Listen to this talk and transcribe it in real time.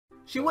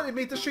She wanted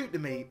me to shoot the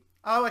meat.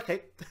 Oh,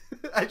 okay.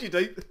 As you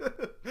do.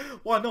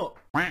 Why not?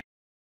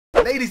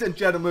 Ladies and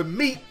gentlemen,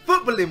 meet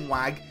footballing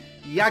wag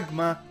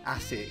Yagmur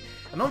Asik.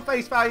 And on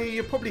face value,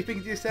 you're probably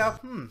thinking to yourself,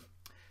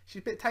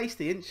 she's a bit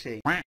tasty, isn't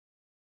she?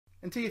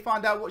 Until you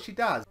find out what she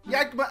does.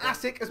 Yagmur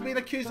Asik has been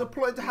accused of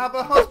plotting to have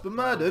her husband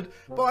murdered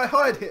by a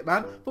hired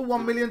hitman for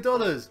 $1 million.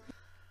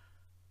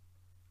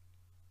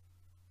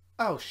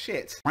 Oh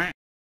shit.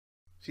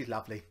 She's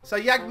lovely.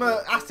 So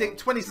Yagmur Asik,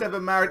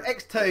 27, married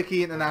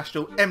ex-Turkey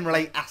international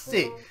Emre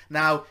Asik.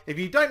 Now, if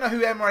you don't know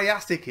who Emre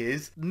Asik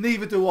is,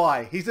 neither do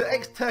I. He's an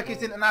ex-Turkish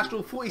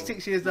international,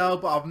 46 years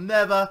old, but I've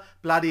never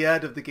bloody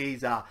heard of the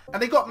geezer.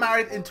 And they got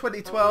married in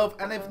 2012,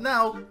 and they've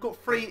now got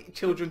 3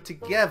 children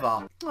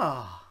together.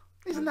 Ah.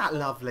 Isn't that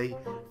lovely?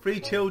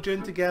 3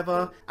 children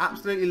together,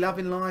 absolutely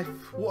loving life.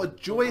 What a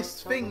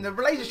joyous thing. The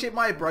relationship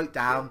might have broke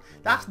down.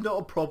 That's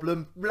not a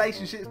problem.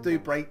 Relationships do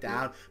break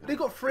down. But they've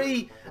got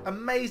 3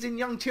 amazing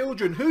young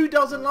children. Who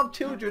doesn't love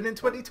children in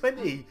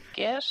 2020?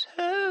 Guess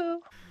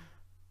who?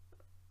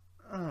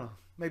 Oh,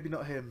 maybe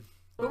not him.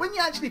 But when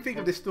you actually think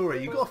of this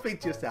story, you've got to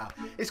think to yourself,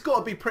 it's got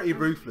to be pretty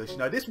ruthless. You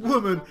know, this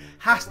woman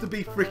has to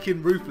be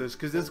freaking ruthless,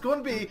 because there's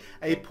going to be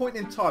a point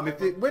in time,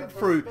 if it went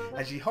through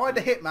and she hired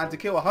a hitman to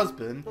kill her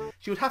husband,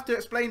 she would have to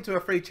explain to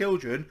her 3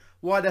 children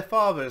why their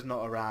father is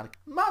not around.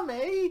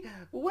 Mummy,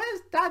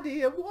 where's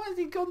Daddy and why has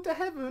he gone to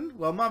heaven?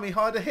 Well, Mummy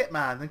hired a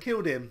hitman and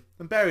killed him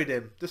and buried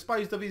him,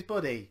 disposed of his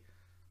body.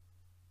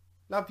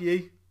 Love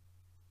you.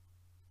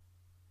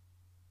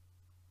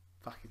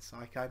 Fucking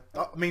psycho.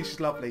 I mean,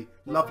 she's lovely.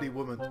 Lovely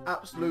woman.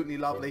 Absolutely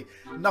lovely.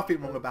 Nothing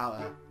wrong about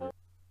her.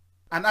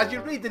 And as you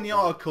read in the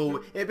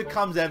article, it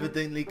becomes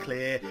evidently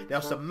clear there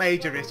are some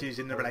major issues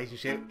in the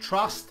relationship.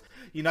 Trust,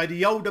 you know,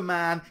 the older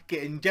man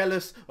getting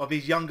jealous of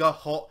his younger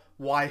hot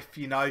wife,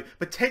 you know,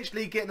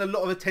 potentially getting a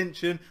lot of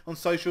attention on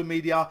social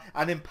media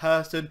and in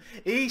person.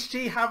 Is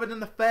she having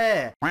an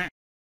affair?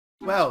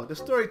 Well, the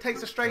story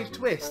takes a strange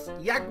twist.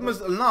 Yagmur's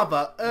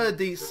lover,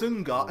 Erdi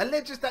Sungar,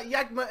 alleges that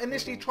Yagmur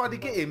initially tried to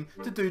get him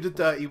to do the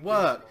dirty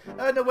work.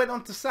 Erna went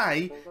on to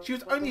say she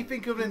was only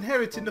thinking of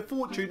inheriting the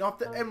fortune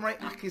after Emre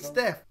Asik's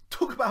death.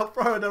 Talk about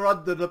throwing her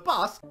under the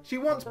bus. She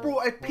once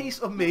brought a piece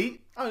of meat.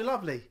 Oh,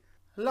 lovely.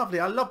 Lovely.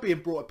 I love being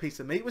brought a piece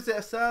of meat. Was it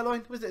a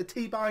sirloin? Was it a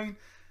T-bone?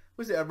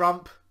 Was it a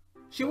rump?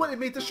 She wanted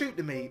me to shoot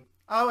the meat.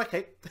 Oh,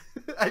 okay.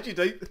 As you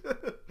do.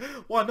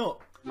 Why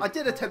not? I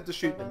did attempt to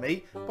shoot the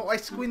meat, but I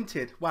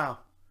squinted. Wow.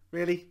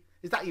 Really?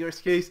 Is that your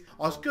excuse?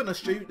 I was going to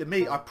shoot the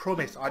meat, I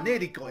promise. I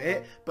nearly got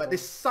it, but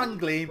this sun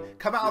gleam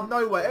come out of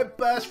nowhere. It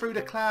burst through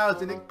the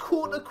clouds and it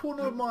caught the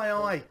corner of my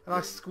eye. And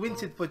I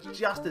squinted for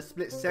just a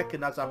split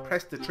second as I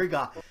pressed the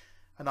trigger.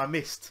 And I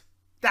missed.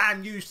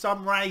 Damn you,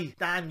 Sunray.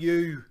 Damn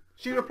you.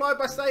 She replied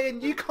by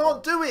saying, you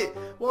can't do it,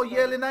 while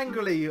yelling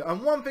angrily.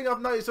 And one thing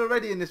I've noticed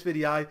already in this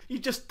video, you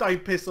just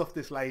don't piss off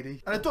this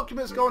lady. And the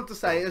documents go on to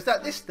say is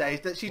at this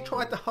stage that she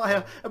tried to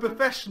hire a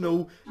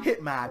professional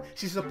hitman.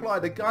 She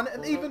supplied a gun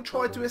and even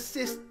tried to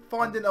assist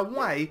finding a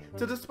way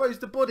to dispose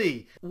the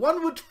body.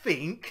 One would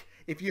think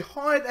if you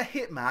hired a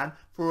hitman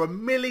for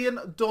 $1 million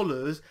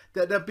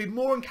that they'd be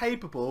more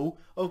incapable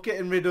of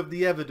getting rid of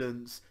the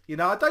evidence. You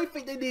know, I don't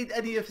think they need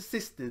any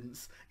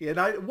assistance. You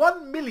know,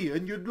 $1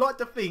 million, you'd like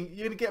to think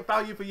you're going to get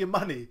value for your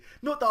money.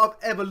 Not that I've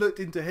ever looked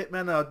into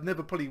hitman, and I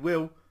never probably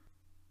will.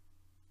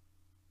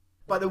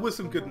 But there was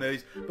some good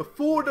news.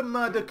 Before the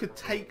murder could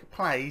take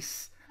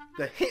place,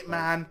 the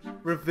hitman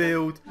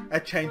revealed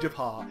a change of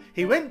heart.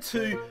 He went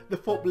to the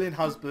footballing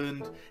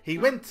husband. He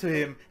went to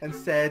him and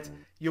said,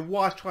 your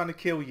wife's trying to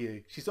kill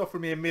you. She's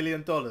offering me $1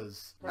 million.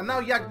 And now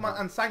Yagmur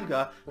and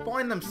Sanga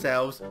find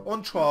themselves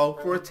on trial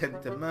for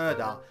attempted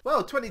murder.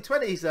 Well,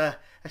 2020 is a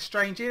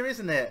strange year,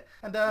 isn't it?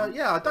 And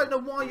yeah, I don't know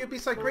why you'd be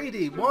so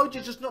greedy. Why would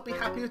you just not be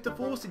happy with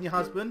divorcing your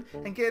husband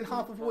and getting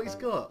half of what he's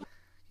got?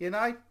 You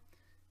know?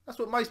 That's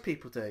what most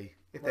people do.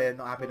 If they're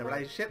not having a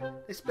relationship,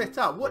 they split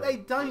up. What they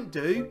don't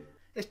do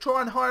is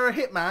try and hire a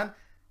hitman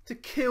to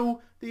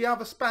kill the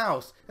other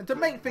spouse. And to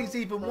make things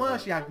even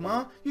worse,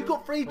 Yagmur, you've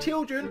got 3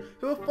 children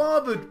who are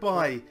fathered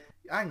by...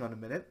 Hang on a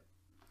minute.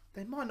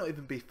 They might not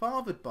even be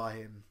fathered by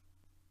him.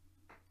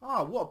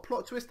 Ah, what a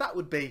plot twist that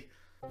would be.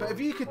 But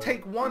if you could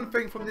take one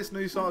thing from this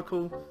news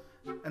article,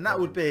 and that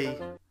would be,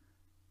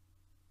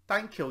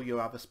 don't kill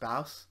your other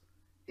spouse,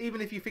 even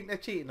if you think they're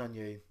cheating on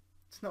you.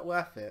 It's not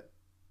worth it.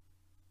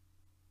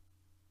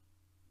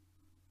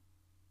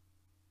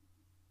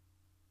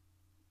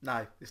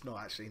 No, it's not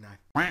actually,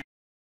 no.